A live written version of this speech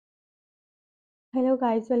Hello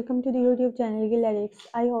guys, welcome to the YouTube channel gilllyrics.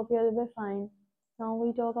 I hope you all will be fine. Now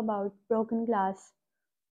we talk about Broken Glass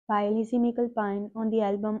by Lizzy McAlpine on the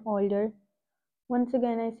album Older. Once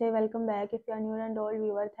again I say welcome back. If you are new and old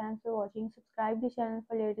viewer, thanks for watching. Subscribe the channel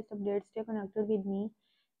for latest updates. Stay connected with me.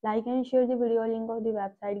 Like and share the video link of the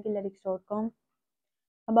website gilllyrics.com.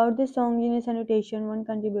 About this song, in its annotation, one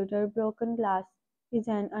contributor, Broken Glass, is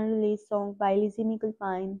an unreleased song by Lizzy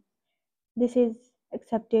McAlpine. This is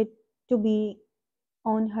accepted to be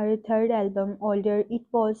on her third album, Older. It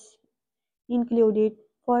was included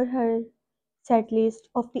for her setlist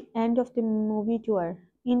of the end of the movie tour.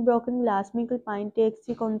 In Broken Glass, McAlpine takes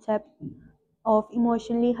the concept of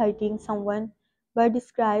emotionally hurting someone but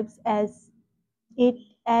describes it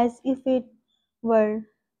as if it were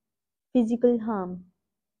physical harm.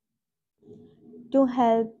 To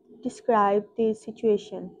help describe the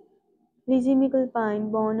situation, Lizzy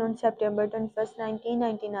McAlpine, born on September 21,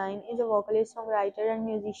 1999, is a vocalist, songwriter, and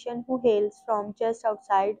musician who hails from just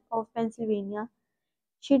outside of Pennsylvania.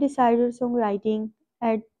 She decided songwriting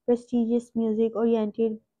at prestigious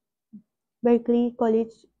music-oriented Berklee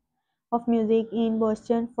College of Music in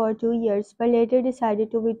Boston for 2 years, but later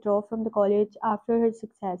decided to withdraw from the college after her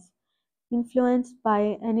success. Influenced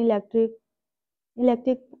by an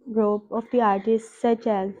eclectic group of the artists such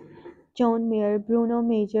as John Mayer, Bruno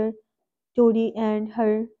Major, Tori, and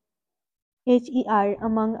her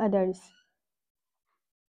among others.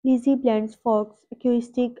 Lizzy blends folk,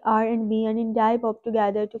 acoustic, R&B, and indie pop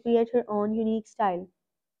together to create her own unique style.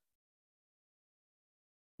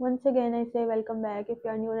 Once again, I say welcome back. If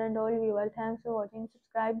you are new and old viewer, thanks for watching.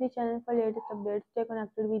 Subscribe the channel for latest updates. Stay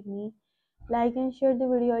connected with me. Like and share the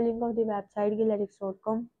video link of the website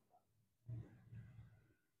gilllyrics.com.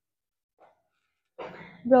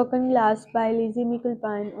 Broken Glass by Lizzy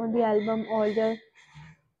McAlpine on the album Older.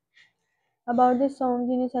 About this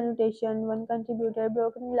song, in its annotation, one contributor,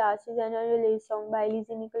 Broken Glass, is an unreleased song by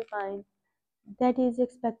Lizzy McAlpine that is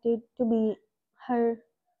expected to be her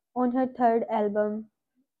on her third album,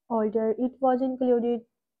 Older. It was included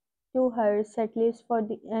to her setlist for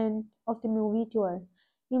the end of the movie tour.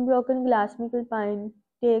 In Broken Glass, McAlpine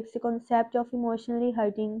takes the concept of emotionally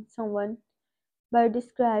hurting someone but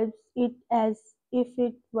describes it as if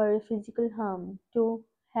it were physical harm. To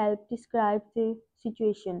help describe the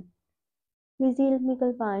situation, Lizzy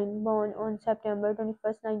McAlpine, born on September 21,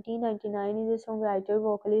 1999, is a songwriter,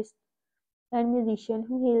 vocalist, and musician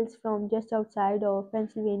who hails from just outside of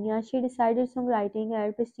Pennsylvania. She decided songwriting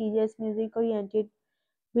at prestigious music-oriented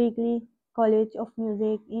Berklee College of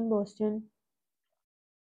Music in Boston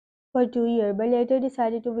for 2 years, but later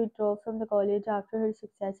decided to withdraw from the college after her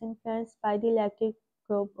success. Influenced by the eclectic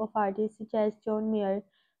group of artists such as John Mayer,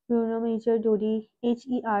 Bruno Major, Dodi,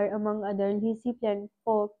 among others, Lizzy blended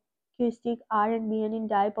folk, acoustic, R&B, and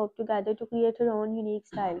indie pop together to create her own unique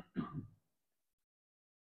style.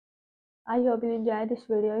 I hope you enjoyed this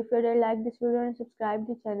video. If you did like this video and subscribe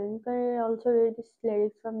the channel, you can also read these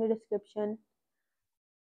lyrics from the description.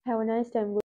 Have a nice time.